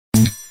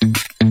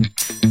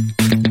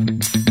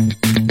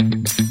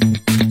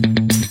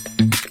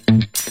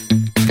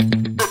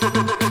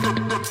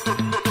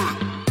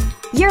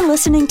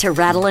to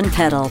Rattle and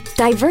Pedal,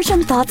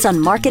 divergent thoughts on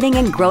marketing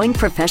and growing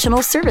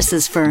professional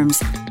services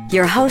firms.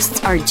 Your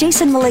hosts are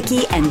Jason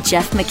Malicki and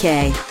Jeff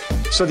McKay.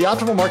 So the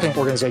Optimal Marketing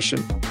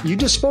Organization, you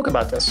just spoke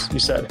about this, you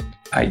said.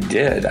 I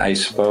did. I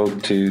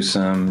spoke to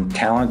some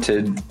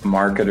talented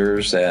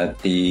marketers at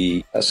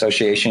the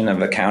Association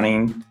of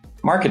Accounting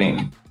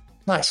Marketing.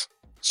 Nice.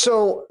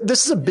 So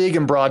this is a big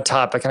and broad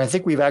topic, and I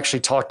think we've actually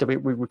talked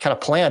about, we kind of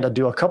planned to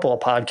do a couple of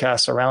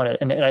podcasts around it.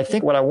 And I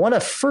think what I want to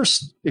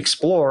first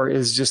explore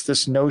is just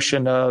this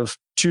notion of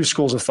two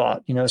schools of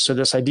thought, so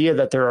this idea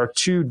that there are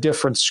two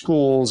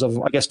schools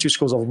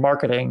of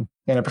marketing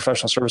in a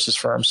professional services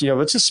firm. So,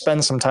 let's just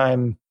spend some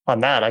time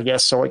on that, I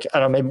guess. So I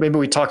don't know, maybe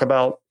we talk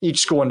about each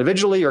school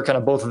individually or kind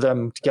of both of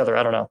them together.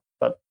 I don't know,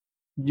 but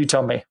you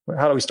tell me,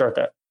 how do we start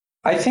that?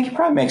 I think it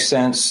probably makes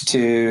sense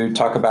to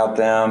talk about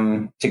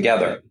them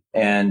together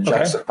and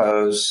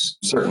juxtapose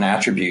certain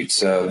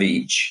attributes of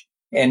each.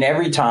 And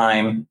every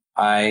time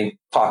I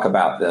talk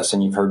about this,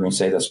 and you've heard me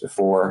say this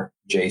before,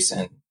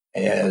 Jason,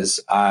 is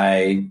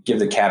I give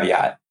the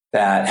caveat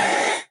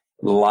that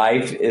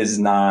life is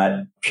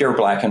not pure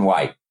black and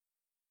white.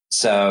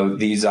 So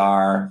these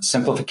are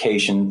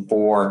simplification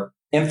for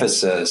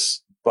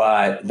emphasis,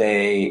 but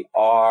they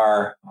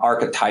are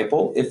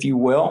archetypal, if you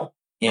will,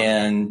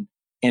 in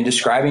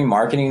describing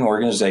marketing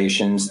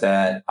organizations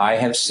that I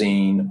have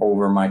seen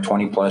over my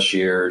 20 plus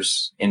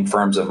years in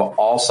firms of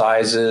all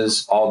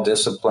sizes, all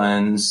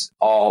disciplines,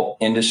 all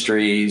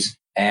industries,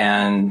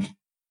 and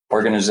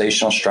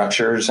organizational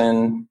structures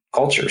and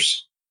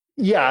cultures.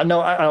 Yeah, no,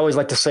 I always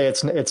like to say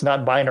it's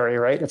not binary,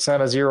 right? It's not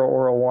a 0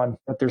 or a 1,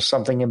 but there's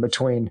something in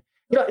between.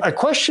 A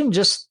question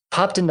just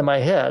popped into my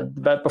head,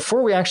 but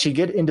before we actually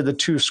get into the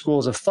two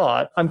schools of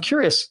thought, I'm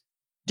curious,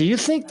 do you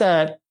think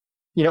that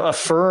a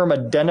firm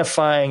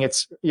identifying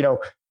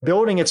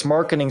building its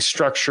marketing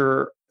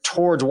structure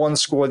towards one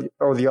school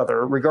or the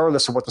other,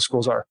 regardless of what the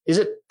schools are, is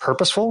it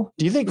purposeful?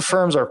 Do you think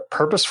firms are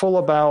purposeful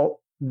about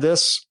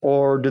this,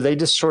 or do they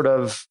just sort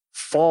of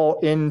fall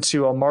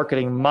into a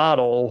marketing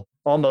model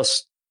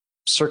almost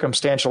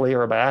circumstantially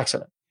or by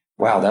accident?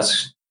 Wow,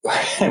 that's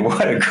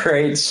what a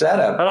great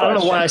setup. I don't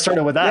know why I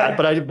started with that,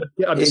 but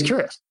I'm just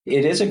curious.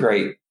 It is a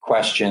great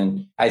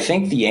question. I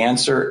think the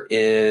answer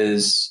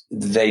is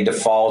they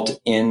default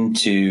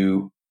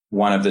into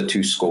one of the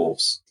two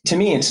schools. To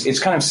me, it's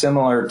kind of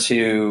similar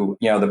to,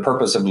 the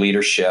purpose of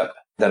leadership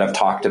that I've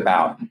talked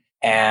about,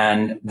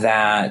 and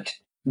that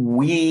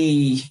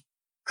we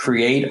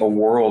create a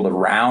world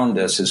around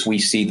us as we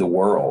see the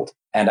world.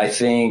 And I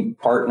think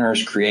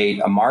partners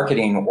create a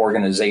marketing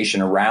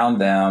organization around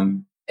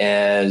them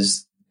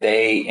as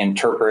they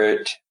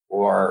interpret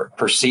or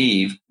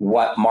perceive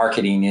what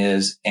marketing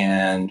is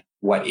and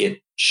what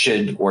it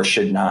should or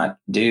should not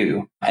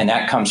do. And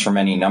that comes from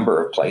any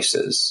number of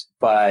places.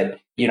 But,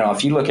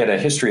 if you look at a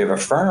history of a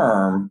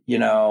firm,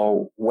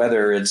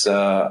 whether it's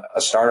a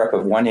startup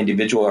of one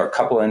individual or a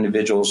couple of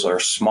individuals or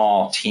a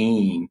small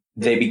team,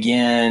 they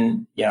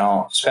begin,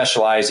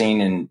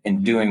 specializing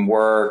in doing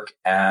work,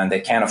 and they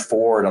can't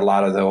afford a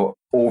lot of the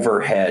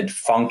overhead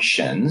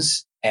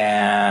functions.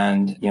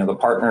 And, the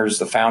partners,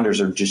 the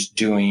founders are just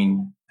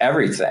doing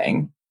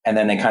everything. And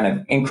then they kind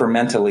of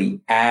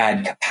incrementally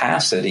add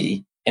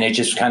capacity, and it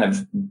just kind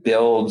of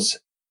builds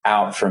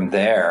out from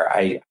there.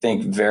 I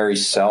think very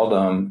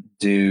seldom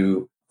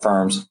do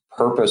firms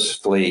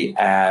purposefully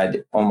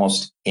add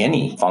almost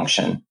any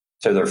function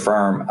to their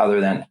firm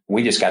other than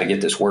we just got to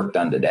get this work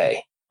done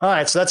today. All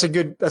right. So that's a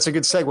good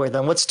segue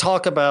then. Let's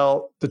talk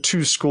about the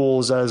two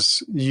schools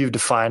as you've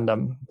defined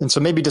them. And so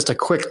maybe just a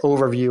quick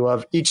overview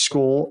of each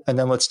school, and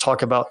then let's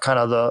talk about kind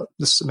of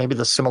maybe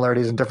the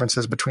similarities and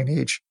differences between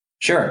each.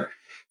 Sure.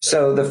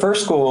 So the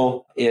first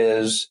school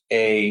is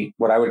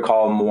what I would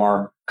call a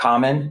more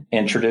common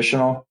and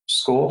traditional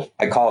school.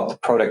 I call it the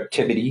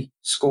productivity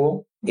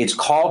school. It's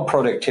called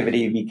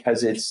productivity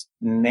because its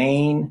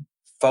main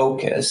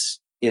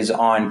focus is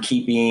on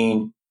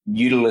keeping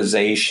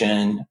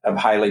utilization of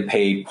highly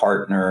paid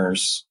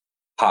partners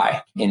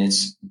high. In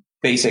its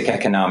basic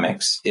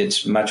economics,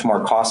 it's much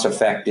more cost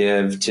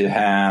effective to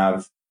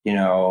have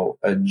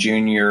a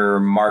junior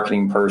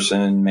marketing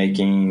person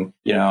making,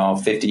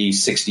 $50,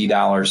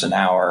 $60 an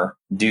hour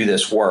do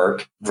this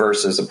work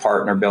versus a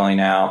partner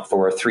billing out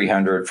for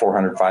 $300,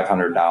 $400,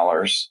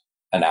 $500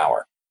 an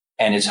hour.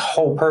 And its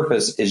whole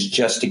purpose is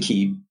just to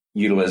keep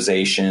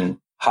utilization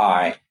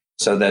high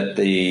so that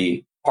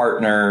the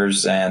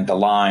partners and the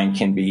line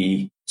can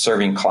be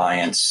serving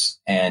clients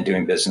and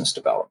doing business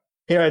development.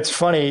 It's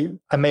funny.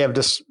 I may have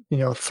just,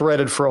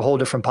 threaded for a whole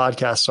different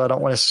podcast, so I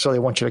don't necessarily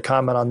want you to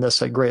comment on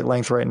this at great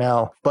length right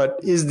now. But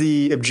is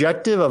the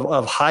objective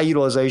of high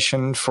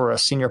utilization for a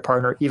senior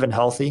partner even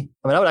healthy?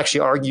 I mean, I would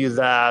actually argue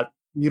that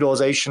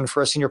utilization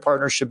for a senior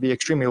partner should be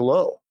extremely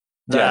low.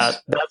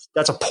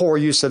 That's a poor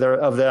use of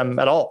them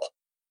at all.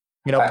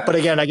 But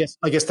again, I guess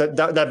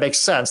that makes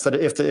sense that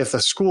if the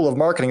school of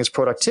marketing is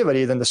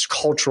productivity, then this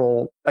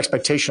cultural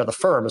expectation of the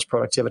firm is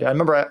productivity. I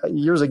remember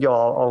years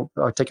ago,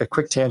 I'll take a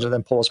quick tangent and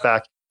then pull us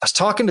back. I was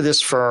talking to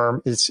this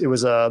firm. It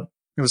was a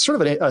It was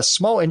sort of a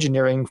small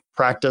engineering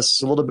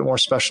practice, a little bit more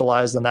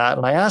specialized than that.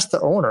 And I asked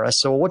the owner, I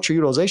said, well, what's your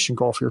utilization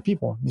goal for your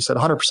people? And he said,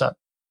 100%.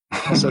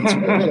 I said, wait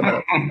a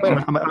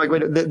minute. I'm like,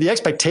 wait, the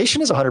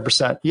expectation is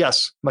 100%.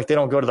 Yes. I'm like, they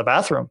don't go to the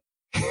bathroom.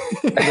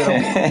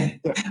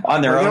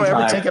 On their own time. They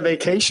don't ever take a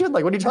vacation?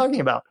 Like, what are you talking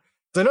about?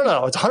 So,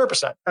 no, it's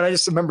 100%. And I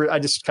just remember, I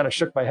just kind of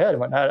shook my head and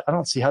went, I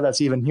don't see how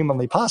that's even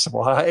humanly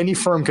possible. How any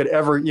firm could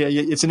ever,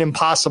 it's an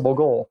impossible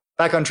goal.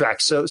 Back on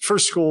track. So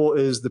first school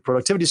is the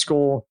productivity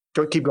school.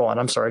 Keep going.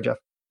 I'm sorry, Jeff.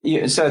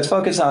 Yeah, so it's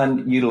focused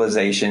on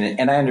utilization.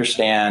 And I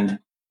understand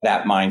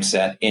that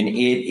mindset. And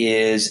it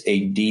is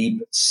a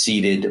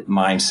deep-seated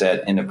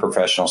mindset in the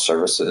professional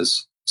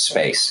services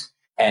space.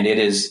 And it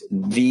is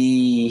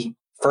the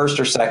first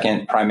or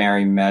second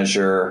primary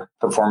measure,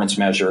 performance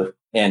measure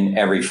in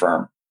every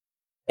firm.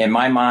 In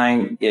my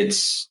mind,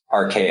 it's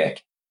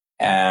archaic,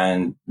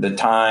 and the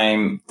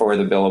time for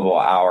the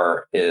billable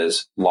hour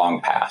is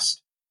long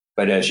past.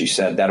 But as you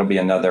said, that'll be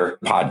another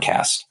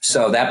podcast.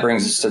 So that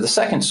brings us to the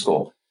second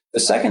school. The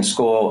second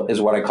school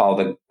is what I call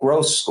the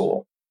growth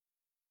school.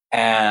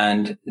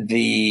 And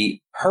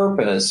the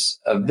purpose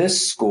of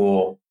this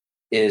school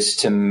is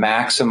to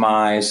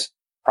maximize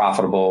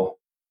profitable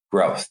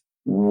growth.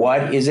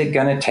 What is it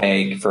going to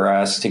take for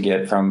us to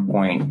get from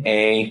point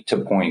A to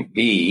point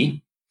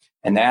B?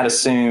 And that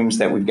assumes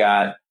that we've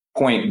got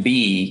point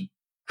B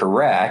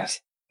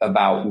correct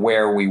about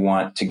where we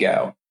want to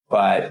go.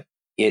 But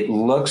it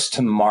looks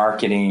to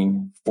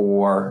marketing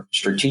for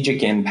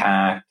strategic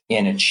impact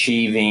in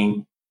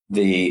achieving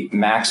the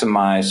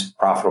maximized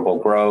profitable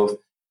growth.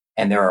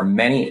 And there are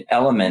many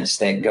elements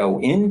that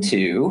go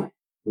into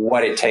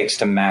what it takes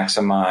to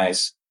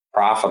maximize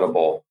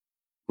profitable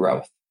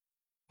growth,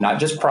 not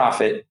just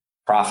profit,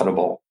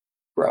 profitable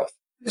growth.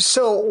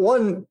 So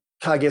one,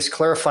 I guess,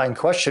 clarifying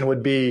question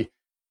would be,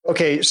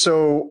 okay,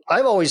 so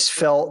I've always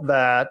felt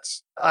that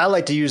I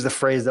like to use the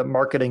phrase that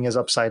marketing is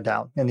upside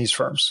down in these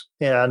firms.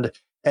 And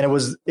it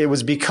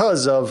was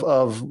because of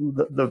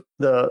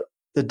the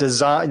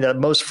design, that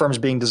most firms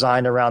being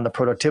designed around the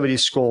productivity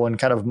school, and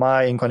kind of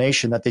my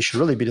inclination that they should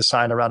really be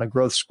designed around a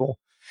growth school.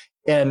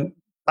 And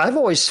I've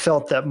always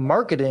felt that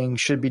marketing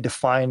should be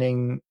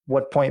defining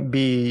what point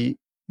B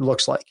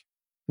looks like,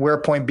 where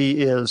point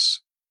B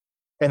is,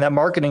 and that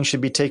marketing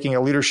should be taking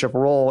a leadership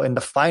role in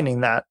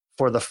defining that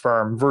for the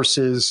firm,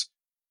 versus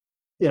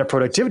in a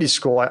productivity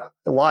school,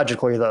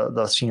 logically,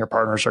 the senior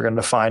partners are going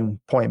to define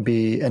point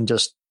B and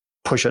just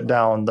push it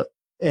down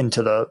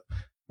into the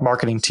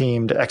marketing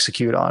team to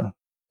execute on.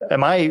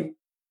 Do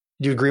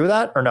you agree with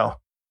that or no?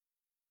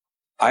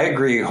 I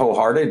agree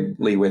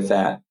wholeheartedly with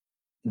that.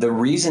 The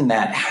reason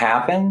that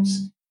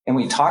happens, and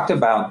we talked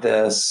about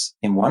this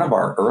in one of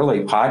our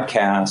early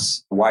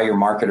podcasts, why your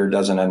marketer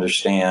doesn't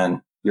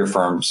understand your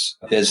firm's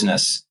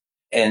business.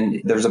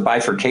 And there's a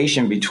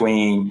bifurcation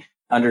between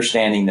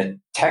understanding the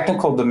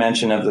technical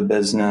dimension of the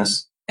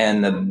business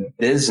and the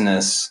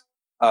business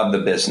of the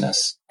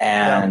business.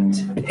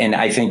 And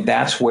I think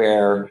that's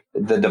where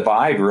the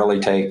divide really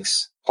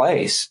takes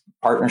place.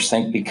 Partners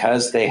think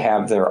because they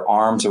have their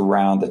arms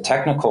around the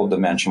technical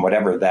dimension,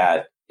 whatever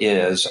that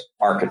is,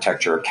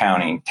 architecture,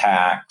 accounting,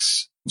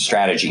 tax,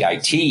 strategy,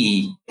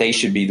 IT, they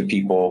should be the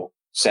people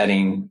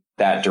setting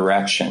that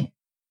direction.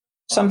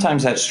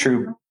 Sometimes that's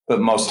true, but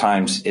most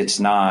times it's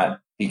not,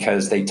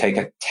 because they take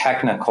a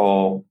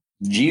technical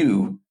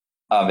view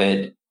of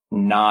it,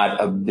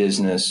 not a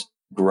business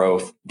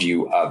growth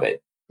view of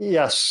it.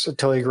 Yes, I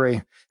totally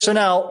agree. So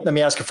now let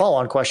me ask a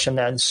follow-on question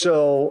then.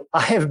 So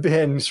I have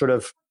been sort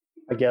of,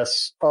 I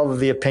guess, of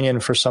the opinion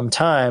for some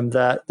time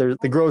that the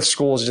growth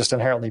school is just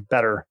inherently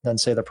better than,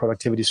 say, the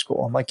productivity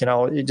school. I'm like,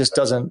 it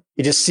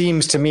just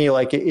seems to me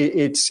like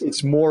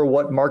it's more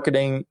what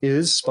marketing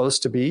is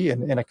supposed to be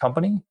in a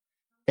company.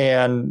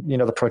 And,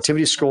 the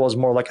productivity school is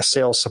more like a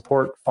sales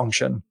support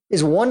function.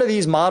 Is one of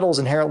these models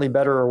inherently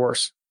better or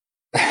worse?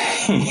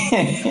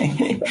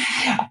 I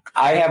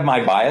have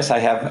my bias. I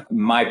have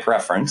my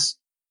preference.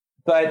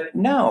 But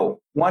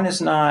no, one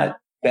is not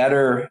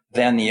better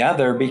than the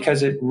other,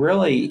 because it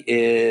really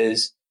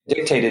is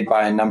dictated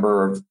by a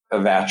number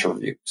of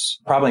attributes.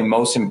 Probably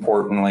most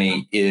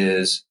importantly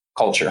is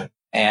culture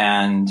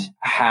and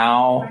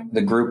how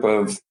the group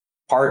of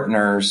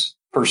partners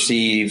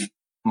perceive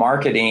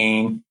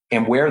marketing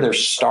and where they're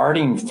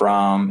starting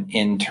from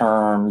in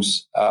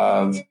terms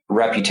of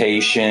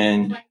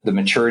reputation, the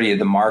maturity of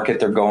the market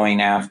they're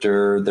going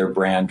after, their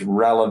brand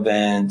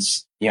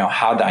relevance,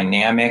 how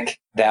dynamic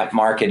that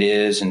market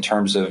is in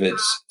terms of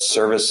its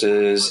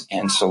services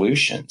and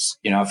solutions.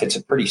 If it's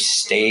a pretty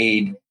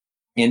staid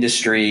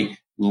industry,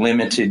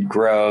 limited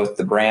growth,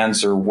 the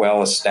brands are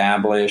well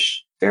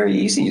established, very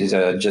easy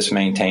to just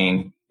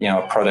maintain,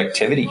 a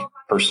productivity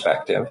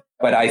perspective.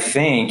 But I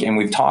think, and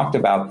we've talked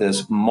about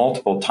this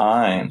multiple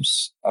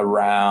times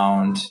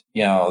around,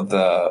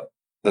 the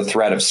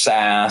threat of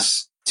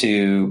SaaS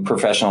to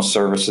professional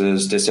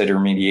services,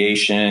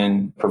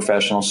 disintermediation,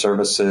 professional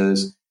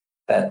services,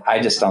 that I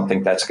just don't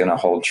think that's going to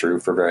hold true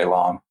for very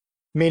long.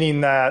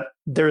 Meaning that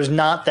there's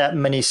not that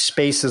many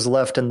spaces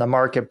left in the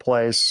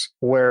marketplace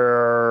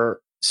where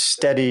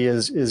steady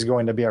is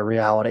going to be a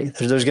reality.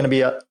 There's going to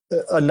be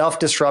enough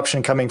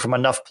disruption coming from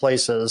enough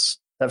places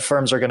that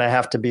firms are going to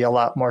have to be a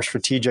lot more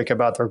strategic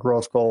about their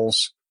growth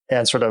goals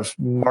and sort of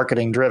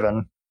marketing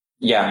driven.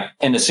 Yeah.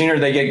 And the sooner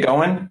they get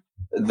going,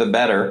 the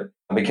better,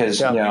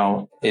 because,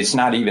 it's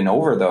not even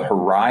over the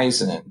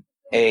horizon.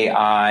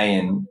 AI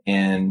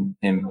and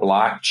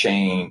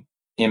blockchain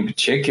in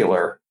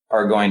particular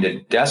are going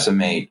to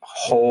decimate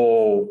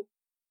whole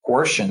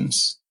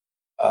portions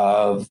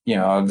of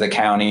the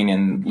accounting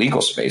and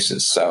legal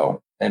spaces.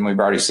 So, and we've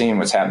already seen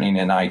what's happening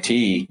in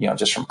IT,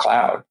 just from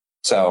cloud.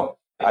 So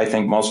I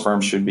think most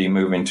firms should be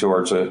moving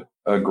towards a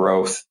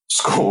growth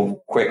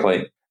school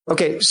quickly.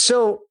 Okay.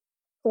 So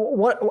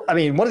one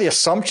of the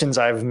assumptions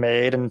I've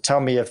made, and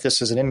tell me if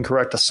this is an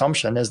incorrect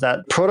assumption, is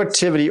that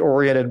productivity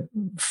oriented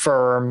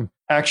firm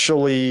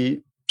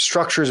actually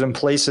structures and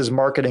places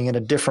marketing in a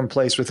different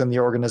place within the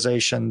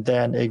organization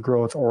than a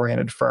growth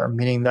oriented firm.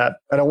 Meaning that,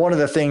 one of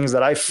the things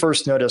that I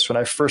first noticed when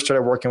I first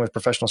started working with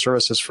professional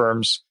services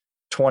firms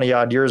 20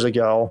 odd years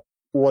ago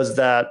was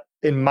that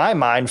in my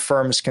mind,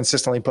 firms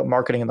consistently put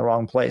marketing in the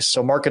wrong place.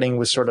 So marketing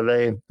was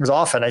was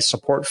often a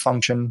support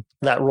function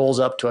that rolls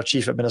up to a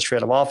chief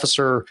administrative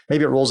officer.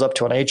 Maybe it rolls up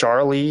to an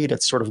HR lead.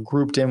 It's sort of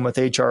grouped in with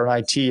HR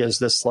and IT as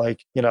this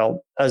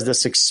as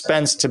this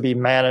expense to be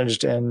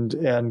managed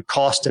and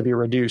cost to be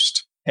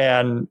reduced.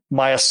 And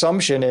my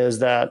assumption is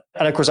that,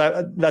 and of course,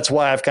 that's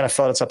why I've kind of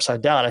felt it's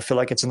upside down. I feel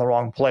like it's in the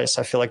wrong place.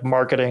 I feel like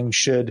marketing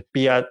should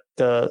be at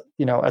the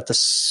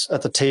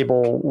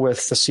table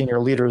with the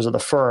senior leaders of the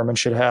firm and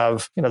should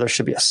have, there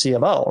should be a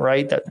CMO,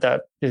 right?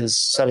 That is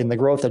setting the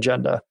growth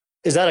agenda.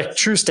 Is that a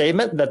true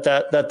statement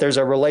that there's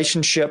a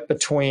relationship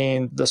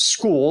between the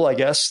school, I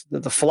guess,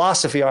 the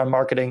philosophy on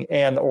marketing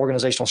and the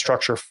organizational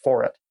structure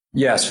for it?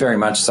 Yes, very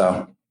much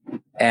so.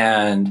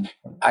 And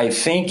I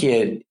think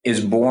it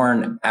is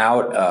born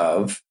out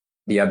of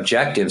the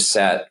objective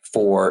set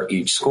for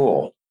each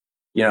school.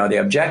 The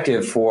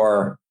objective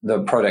for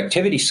the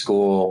productivity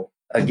school,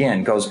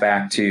 again, goes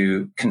back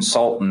to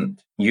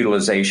consultant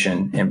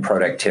utilization and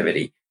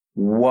productivity.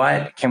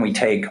 What can we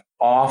take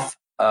off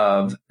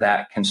of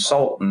that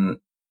consultant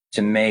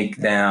to make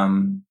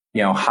them,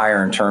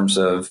 higher in terms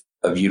of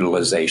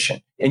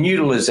utilization? And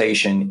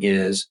utilization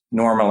is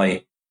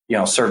normally,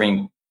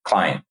 serving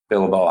client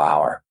billable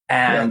hour.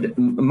 And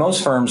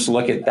most firms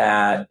look at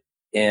that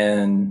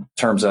in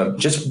terms of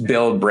just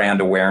build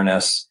brand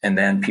awareness, and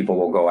then people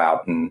will go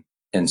out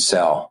and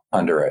sell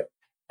under it.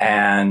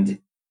 And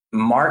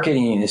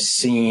marketing is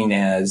seen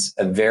as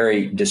a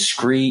very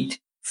discrete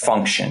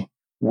function.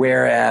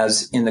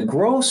 Whereas in the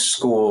growth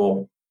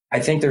school, I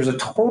think there's a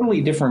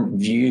totally different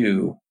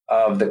view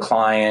of the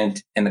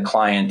client and the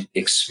client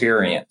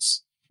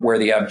experience, where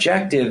the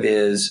objective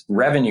is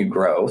revenue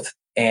growth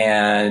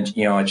and,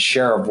 its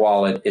share of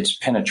wallet, its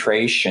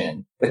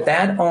penetration. But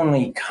that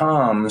only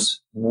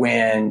comes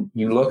when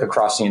you look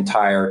across the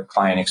entire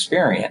client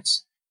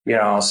experience.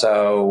 Growth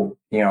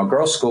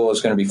school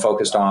is going to be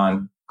focused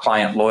on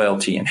client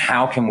loyalty and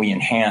how can we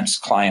enhance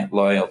client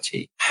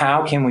loyalty?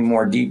 How can we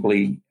more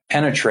deeply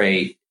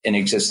penetrate an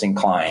existing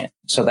client?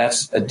 So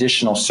that's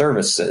additional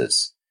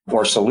services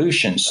or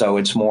solutions. So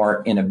it's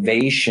more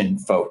innovation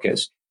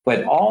focused.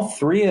 But all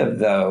three of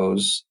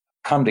those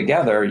come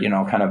together,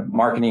 kind of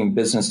marketing,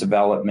 business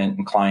development,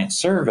 and client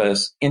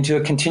service into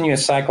a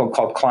continuous cycle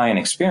called client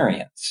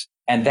experience.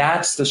 And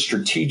that's the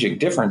strategic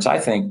difference, I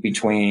think,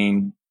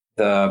 between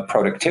the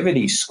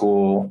productivity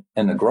school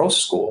and the growth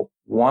school.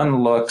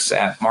 One looks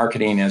at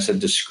marketing as a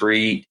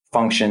discrete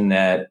function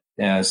that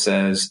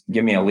says,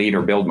 give me a lead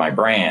or build my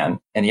brand.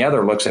 And the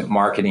other looks at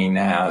marketing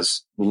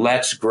as,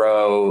 let's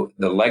grow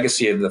the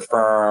legacy of the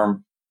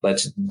firm.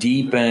 Let's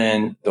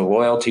deepen the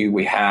loyalty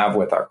we have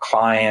with our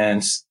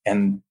clients,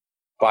 and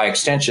by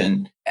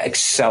extension,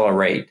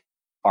 accelerate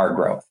our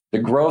growth. The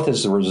growth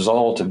is the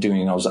result of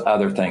doing those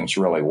other things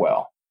really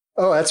well.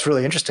 Oh, that's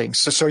really interesting.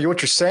 So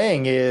what you're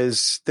saying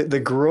is that the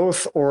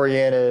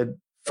growth-oriented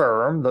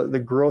firm, the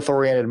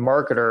growth-oriented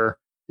marketer,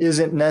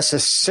 isn't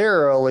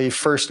necessarily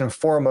first and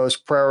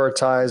foremost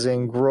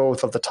prioritizing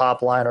growth of the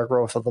top line or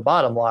growth of the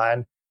bottom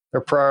line.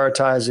 They're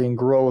prioritizing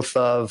growth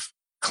of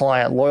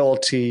client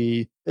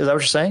loyalty. Is that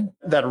what you're saying?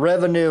 That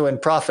revenue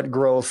and profit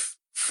growth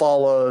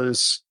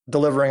follows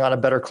delivering on a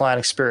better client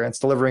experience,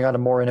 delivering on a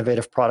more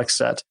innovative product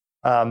set.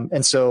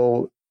 And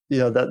so,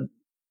 that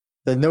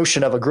the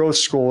notion of a growth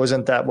school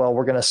isn't that, well,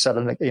 we're going to set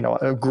an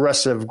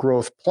aggressive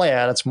growth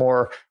plan. It's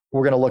more,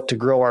 we're going to look to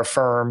grow our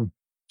firm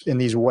in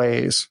these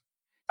ways.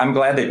 I'm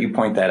glad that you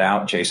point that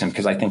out, Jason,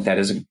 because I think that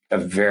is a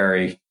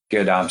very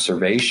good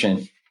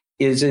observation.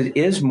 It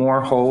is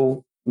more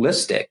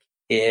holistic.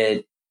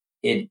 It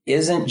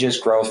isn't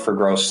just growth for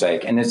growth's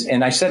sake.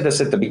 And I said this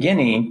at the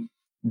beginning,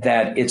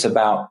 that it's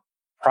about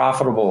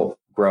profitable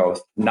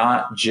growth,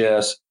 not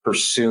just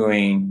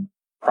pursuing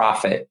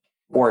profit,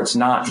 or it's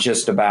not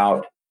just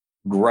about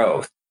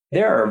growth.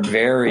 There are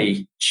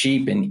very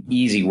cheap and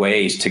easy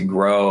ways to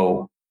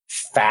grow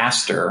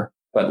faster,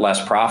 but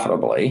less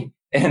profitably.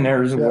 And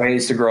there's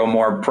ways to grow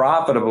more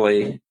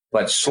profitably,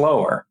 but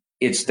slower.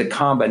 it's the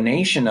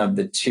combination of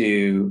the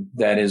two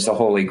that is the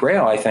holy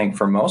grail, I think,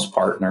 for most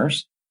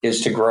partners,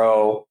 is to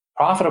grow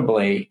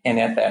profitably and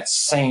at that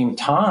same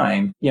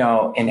time,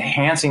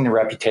 enhancing the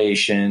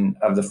reputation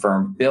of the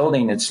firm,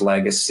 building its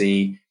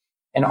legacy,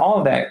 and all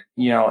of that,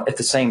 at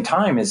the same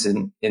time is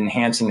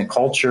enhancing the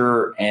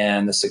culture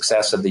and the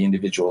success of the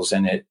individuals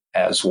in it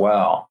as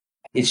well.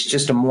 It's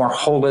just a more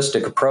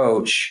holistic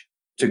approach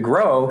to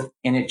growth,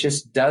 and it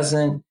just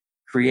doesn't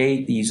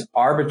create these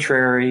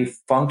arbitrary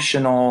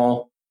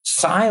functional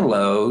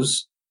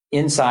silos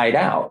inside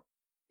out.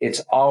 It's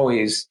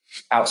always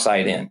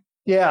outside in.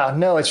 Yeah,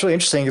 no, it's really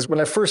interesting because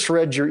when I first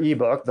read your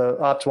ebook, The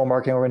Optimal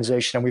Marketing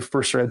Organization, and we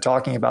first started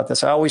talking about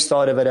this, I always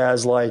thought of it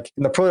as like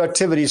in the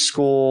productivity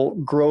school,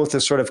 growth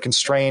is sort of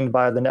constrained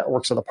by the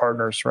networks of the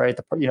partners, right?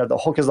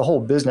 Because the whole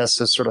business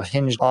is sort of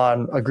hinged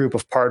on a group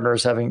of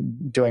partners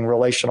doing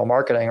relational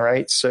marketing,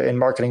 right? So, and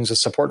marketing is a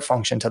support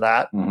function to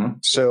that. Mm-hmm.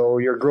 So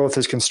your growth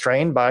is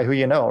constrained by who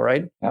you know,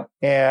 right? Yep.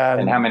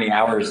 And how many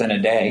hours in a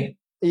day.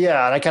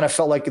 Yeah. And I kind of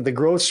felt like the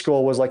growth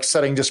school was like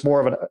setting just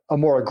more of a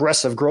more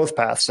aggressive growth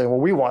path, saying, well,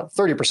 we want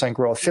 30%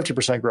 growth,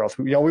 50% growth.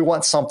 We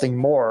want something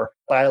more.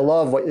 But I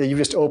love what you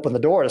just opened the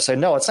door to say,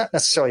 no, it's not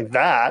necessarily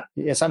that.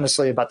 It's not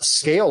necessarily about the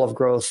scale of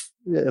growth,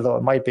 though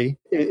it might be.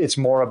 It's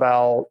more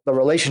about the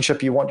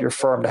relationship you want your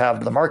firm to have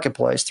to the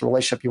marketplace, the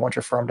relationship you want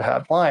your firm to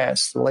have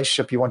clients, the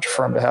relationship you want your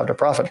firm to have to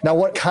profit. Now,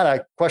 what kind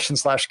of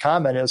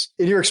question/comment is,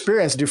 in your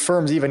experience,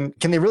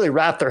 can they really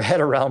wrap their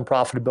head around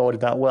profitability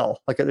that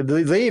well? Like, do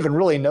they even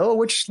really know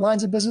which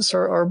lines of business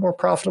are more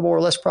profitable or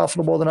less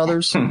profitable than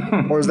others?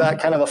 Or is that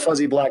kind of a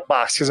fuzzy black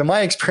box? Because in my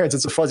experience,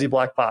 it's a fuzzy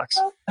black box.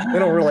 They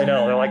don't really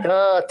know. They're like,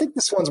 I think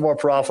this one's more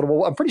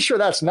profitable. I'm pretty sure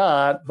that's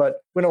not,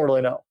 but we don't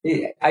really know.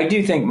 I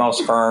do think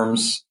most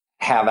firms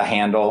have a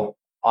handle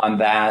on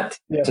that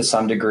to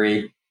some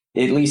degree.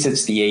 At least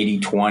it's the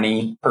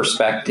 80-20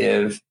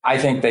 perspective. I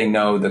think they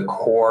know the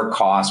core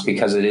cost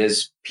because it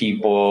is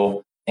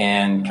people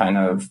and kind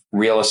of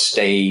real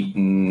estate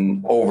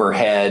and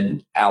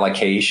overhead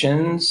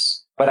allocations.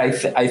 But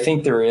I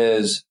think there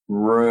is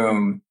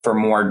room for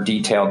more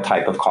detailed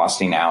type of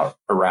costing out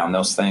around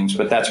those things.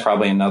 But that's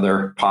probably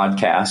another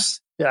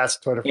podcast. Yeah, it's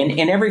totally.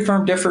 And every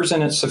firm differs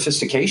in its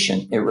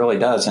sophistication. It really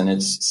does. And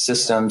its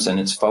systems and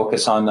its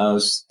focus on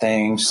those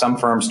things. Some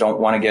firms don't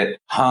want to get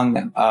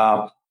hung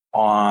up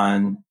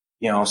on,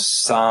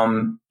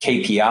 some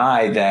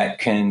KPI that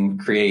can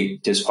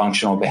create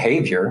dysfunctional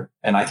behavior.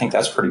 And I think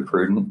that's pretty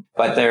prudent.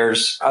 But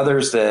there's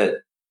others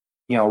that,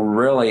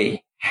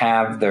 really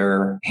have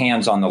their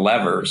hands on the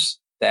levers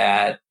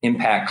that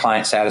impact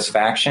client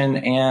satisfaction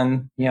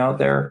and,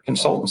 their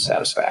consultant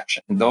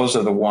satisfaction. And those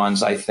are the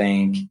ones I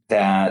think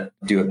that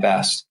do it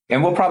best.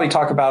 And we'll probably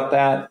talk about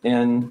that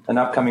in an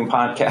upcoming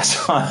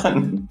podcast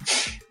on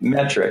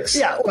metrics.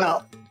 Yeah,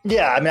 well,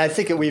 yeah. I mean, I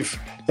think we've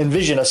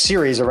envisioned a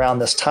series around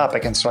this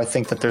topic. And so I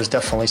think that there's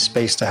definitely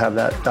space to have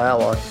that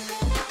dialogue.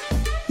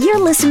 You're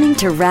listening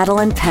to Rattle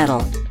and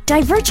Pedal,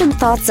 divergent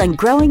thoughts on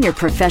growing your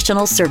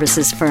professional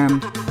services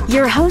firm.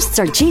 Your hosts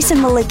are Jason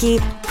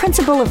Malicki,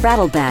 principal of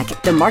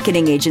Rattleback, the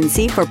marketing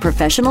agency for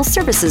professional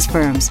services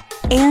firms,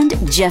 and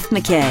Jeff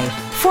McKay,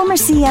 former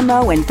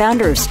CMO and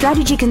founder of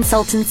strategy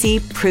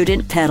consultancy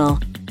Prudent Pedal.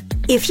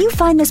 If you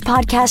find this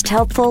podcast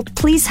helpful,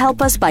 please help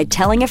us by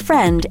telling a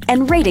friend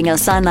and rating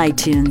us on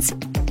iTunes.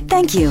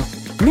 Thank you.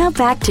 Now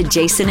back to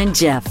Jason and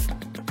Jeff.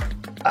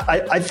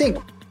 I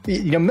think,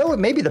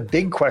 maybe the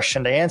big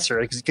question to answer,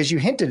 because you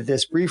hinted at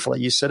this briefly.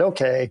 You said,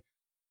 okay,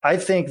 I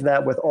think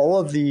that with all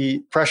of the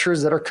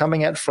pressures that are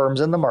coming at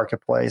firms in the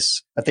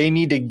marketplace, that they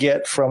need to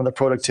get from the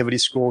productivity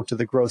school to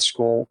the growth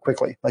school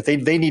quickly. Like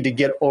they need to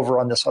get over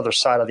on this other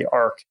side of the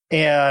arc.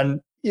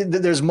 And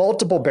there's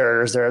multiple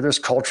barriers there. There's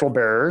cultural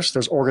barriers.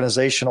 There's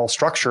organizational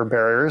structure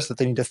barriers that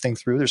they need to think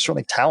through. There's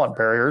certainly talent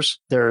barriers.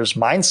 There's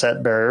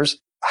mindset barriers.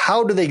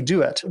 How do they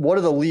do it? What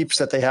are the leaps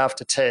that they have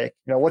to take?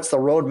 What's the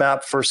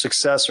roadmap for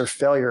success or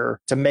failure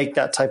to make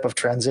that type of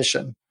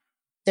transition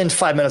in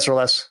 5 minutes or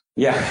less?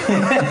 Yeah.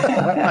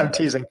 I'm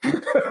teasing.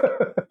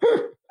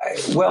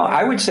 Well,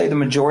 I would say the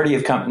majority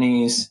of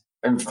companies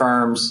and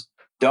firms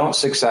don't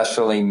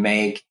successfully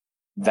make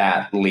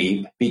that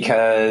leap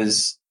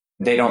because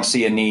they don't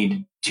see a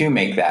need to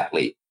make that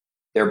leap.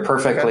 They're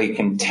perfectly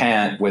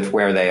content with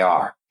where they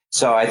are.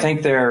 So I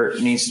think there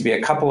needs to be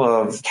a couple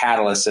of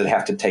catalysts that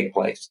have to take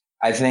place.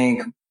 I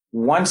think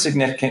one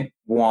significant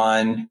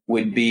one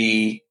would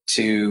be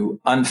to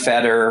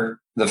unfetter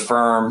the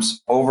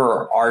firm's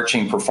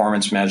overarching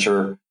performance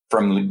measure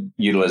from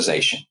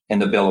utilization in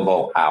the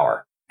billable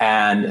hour.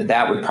 And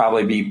that would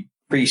probably be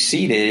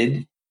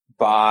preceded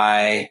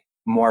by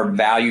more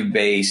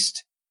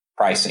value-based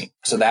pricing.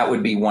 So that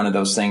would be one of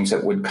those things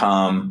that would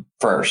come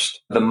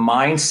first. The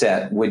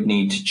mindset would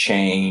need to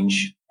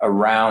change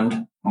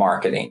around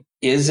marketing.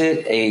 Is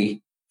it a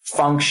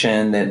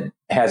function that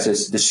has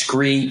this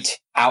discrete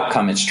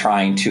outcome it's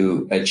trying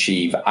to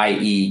achieve,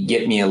 i.e.,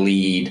 get me a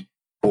lead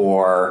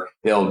or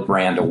build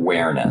brand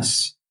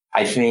awareness?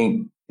 I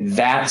think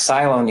that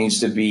silo needs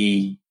to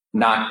be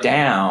knocked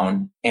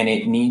down and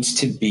it needs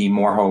to be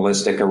more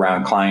holistic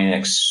around client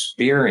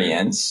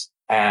experience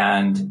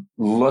and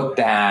looked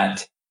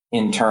at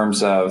in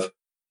terms of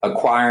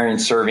acquiring,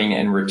 serving,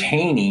 and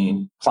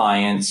retaining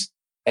clients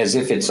as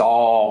if it's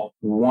all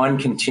one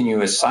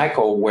continuous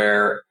cycle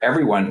where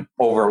everyone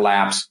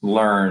overlaps,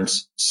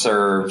 learns,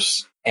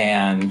 serves,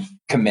 and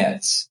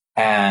commits.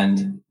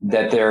 And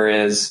that there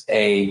is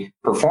a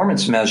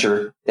performance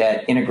measure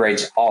that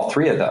integrates all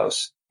three of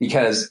those.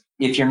 Because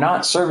if you're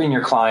not serving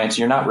your clients,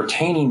 you're not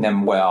retaining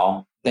them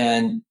well,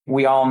 then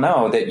we all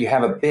know that you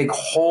have a big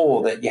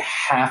hole that you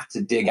have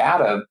to dig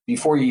out of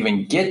before you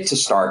even get to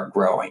start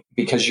growing,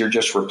 because you're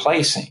just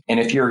replacing. And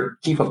if you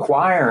keep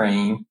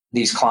acquiring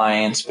these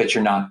clients, but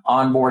you're not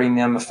onboarding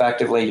them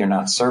effectively, you're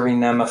not serving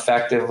them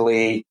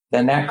effectively,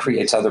 then that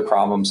creates other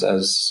problems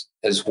as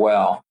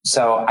well.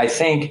 So I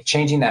think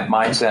changing that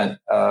mindset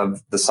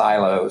of the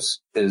silos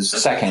is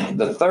second.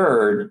 The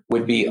third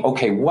would be,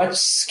 okay, what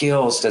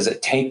skills does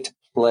it take to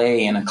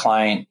play in a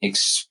client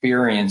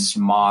experience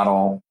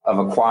model of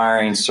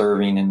acquiring,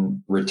 serving,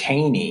 and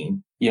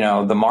retaining,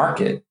 the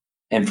market?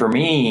 And for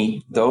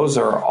me, those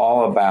are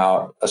all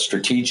about a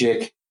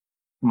strategic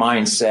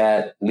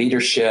mindset,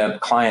 leadership,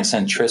 client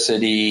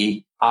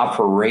centricity,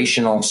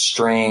 operational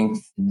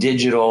strength,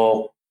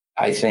 digital.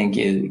 I think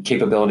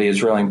capability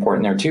is really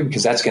important there too,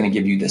 because that's going to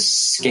give you the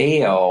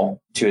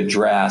scale to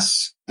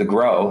address the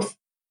growth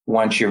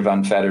once you've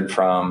unfettered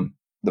from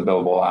the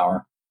billable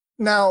hour.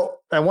 Now,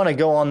 I want to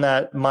go on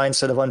that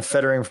mindset of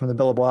unfettering from the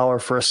billable hour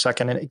for a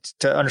second and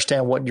to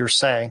understand what you're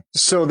saying.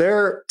 So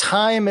their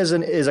time is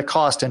a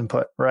cost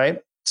input, right?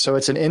 So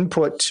it's an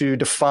input to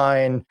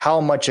define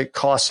how much it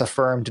costs a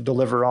firm to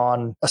deliver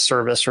on a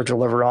service or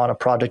deliver on a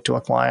project to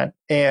a client.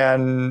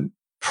 And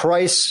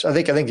price, I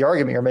think the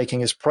argument you're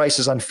making is price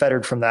is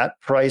unfettered from that.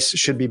 Price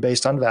should be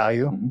based on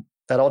value. Mm-hmm.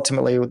 That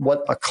ultimately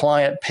what a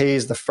client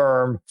pays the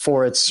firm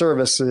for its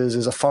services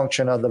is a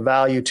function of the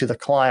value to the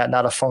client,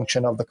 not a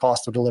function of the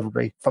cost of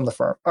delivery from the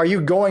firm. Are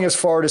you going as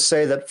far to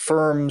say that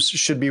firms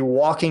should be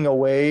walking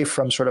away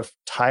from sort of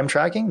time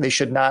tracking? They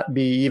should not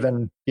be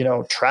even,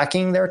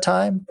 tracking their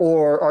time?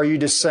 Or are you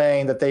just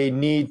saying that they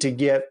need to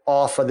get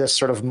off of this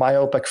sort of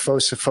myopic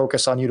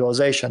focus on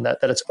utilization, that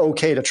it's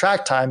okay to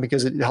track time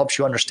because it helps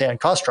you understand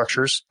cost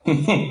structures?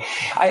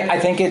 I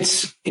think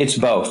it's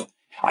both.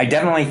 I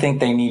definitely think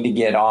they need to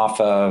get off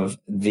of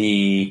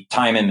the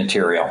time and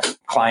material.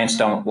 Clients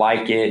don't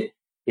like it.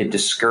 It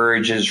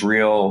discourages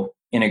real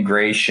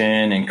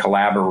integration and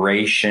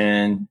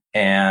collaboration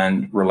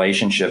and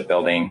relationship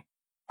building,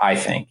 I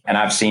think. And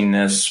I've seen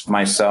this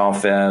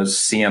myself as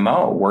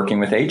CMO working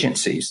with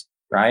agencies,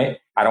 right?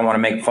 I don't want to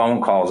make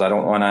phone calls. I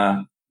don't want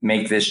to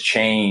make this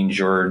change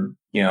or,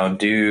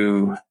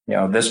 do,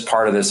 this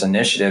part of this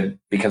initiative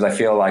because I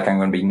feel like I'm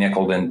going to be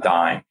nickeled and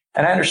dimed.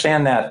 And I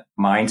understand that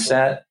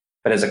mindset.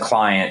 But as a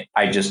client,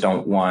 I just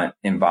don't want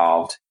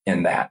involved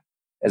in that.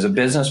 As a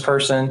business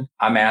person,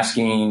 I'm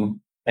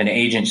asking an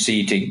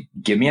agency to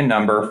give me a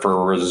number for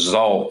a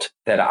result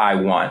that I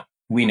want.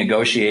 We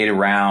negotiate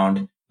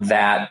around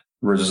that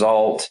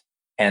result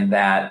and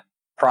that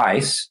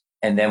price,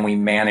 and then we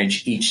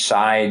manage each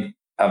side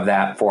of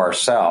that for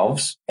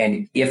ourselves.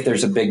 And if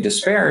there's a big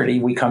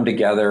disparity, we come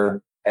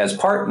together as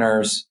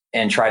partners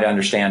and try to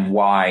understand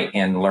why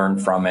and learn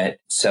from it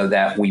so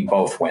that we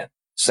both win.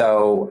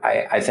 So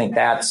I think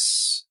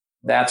that's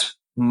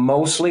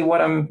mostly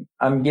what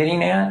I'm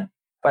getting at.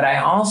 But I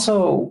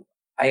also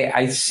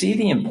I see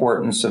the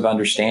importance of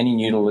understanding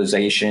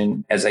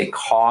utilization as a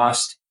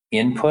cost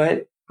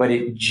input, but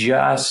it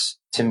just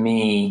to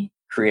me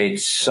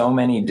creates so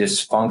many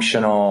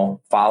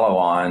dysfunctional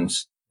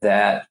follow-ons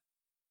that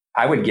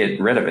I would get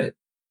rid of it.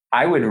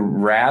 I would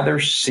rather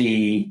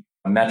see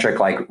a metric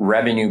like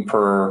revenue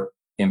per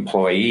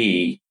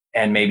employee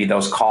and maybe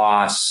those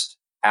costs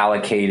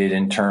allocated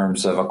in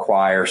terms of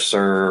acquire,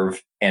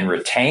 serve, and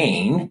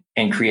retain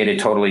and create a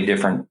totally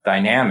different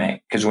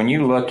dynamic. Because when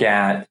you look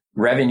at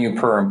revenue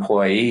per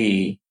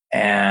employee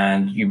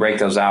and you break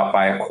those out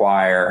by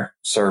acquire,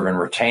 serve, and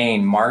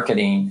retain,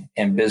 marketing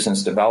and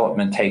business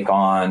development take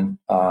on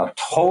a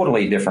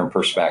totally different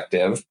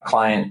perspective.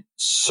 Client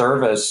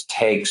service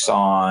takes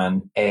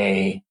on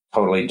a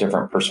totally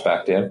different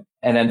perspective.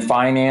 And then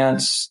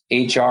finance,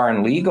 HR,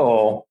 and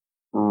legal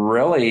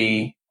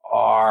really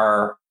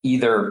are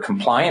either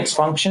compliance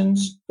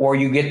functions or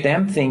you get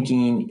them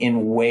thinking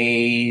in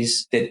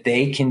ways that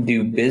they can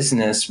do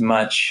business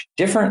much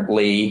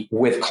differently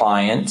with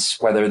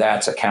clients, whether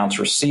that's accounts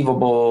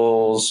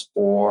receivables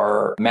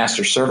or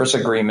master service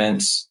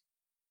agreements.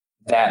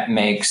 That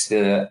makes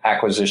the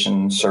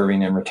acquisition,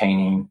 serving, and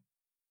retaining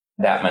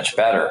that much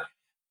better.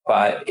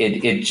 But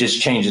it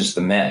just changes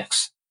the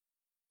mix.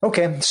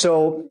 Okay,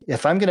 so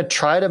if I'm going to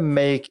try to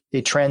make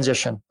a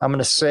transition, I'm going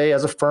to say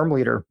as a firm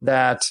leader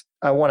that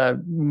I want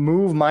to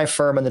move my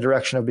firm in the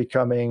direction of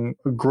becoming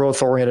a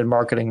growth-oriented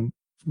marketing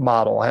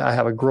model. I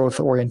have a growth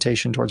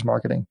orientation towards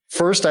marketing.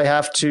 First, I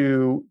have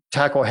to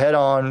tackle head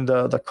on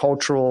the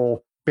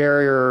cultural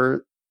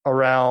barrier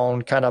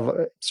around kind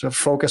of sort of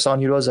focus on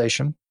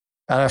utilization.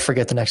 And I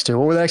forget the next two.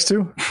 What were the next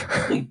two?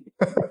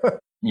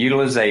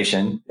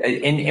 Utilization.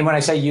 And when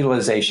I say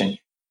utilization,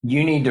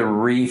 you need to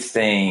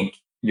rethink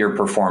your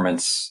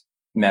performance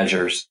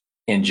measures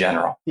in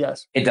general.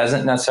 Yes. It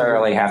doesn't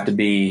necessarily have to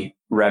be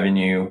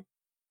revenue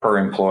per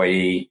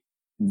employee.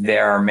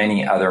 There are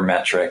many other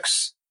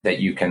metrics that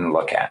you can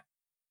look at.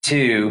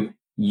 2,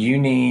 you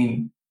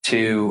need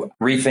to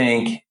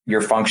rethink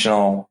your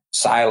functional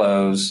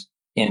silos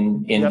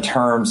in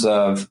terms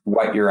of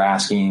what you're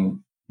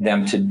asking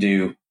them to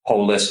do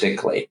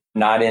holistically,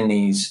 not in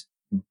these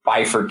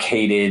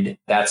bifurcated,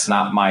 that's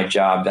not my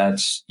job,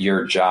 that's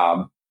your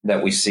job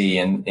that we see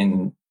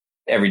in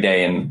every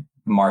day in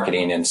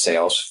marketing and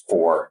sales,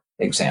 for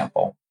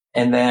example.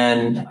 And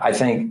then I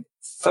think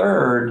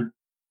third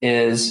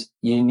is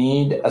you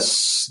need a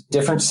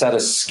different set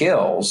of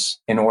skills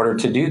in order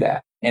to do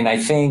that. And I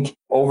think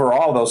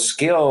overall, those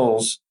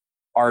skills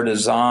are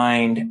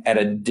designed at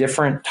a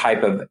different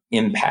type of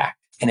impact.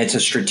 And it's a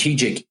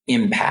strategic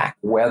impact,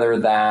 whether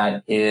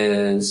that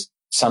is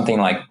something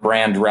like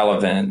brand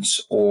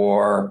relevance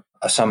or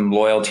some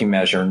loyalty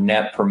measure,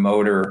 net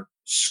promoter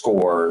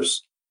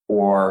scores,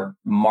 or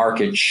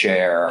market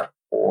share,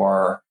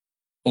 or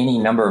any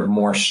number of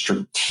more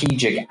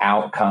strategic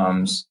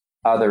outcomes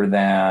other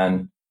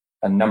than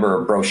a number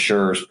of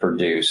brochures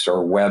produced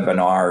or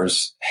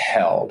webinars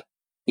held.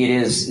 It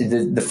is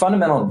the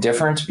fundamental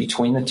difference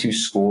between the two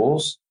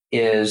schools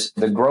is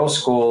the growth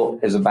school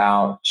is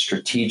about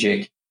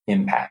strategic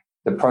impact.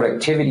 The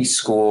productivity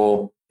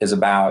school is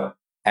about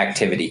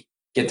activity.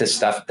 Get this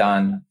stuff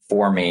done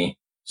for me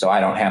so I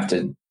don't have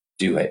to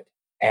do it.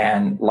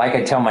 And like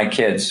I tell my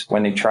kids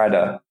when they try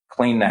to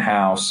clean the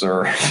house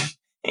or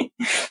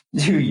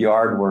do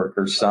yard work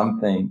or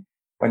something,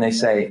 when they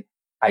say,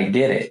 I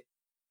did it,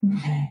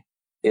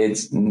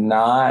 it's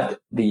not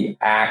the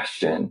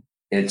action,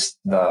 it's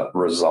the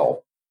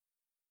result.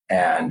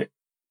 And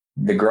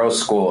the growth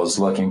school is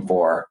looking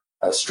for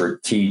a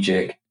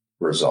strategic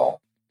result.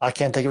 I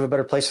can't think of a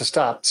better place to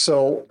stop.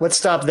 So let's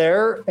stop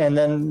there. And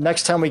then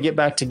next time we get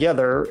back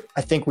together,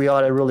 I think we ought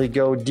to really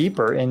go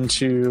deeper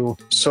into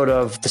sort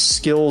of the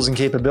skills and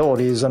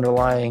capabilities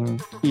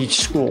underlying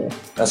each school.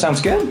 That sounds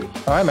good.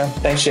 All right, man.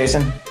 Thanks,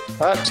 Jason.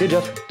 All right. See you,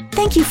 Jeff.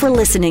 Thank you for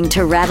listening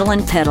to Rattle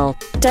and Pedal,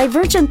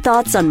 divergent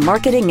thoughts on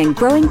marketing and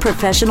growing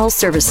professional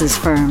services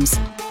firms.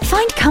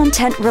 Find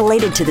content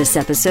related to this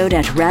episode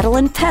at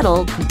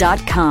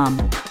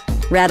rattleandpedal.com.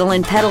 Rattle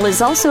and Pedal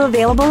is also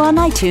available on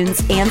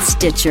iTunes and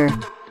Stitcher.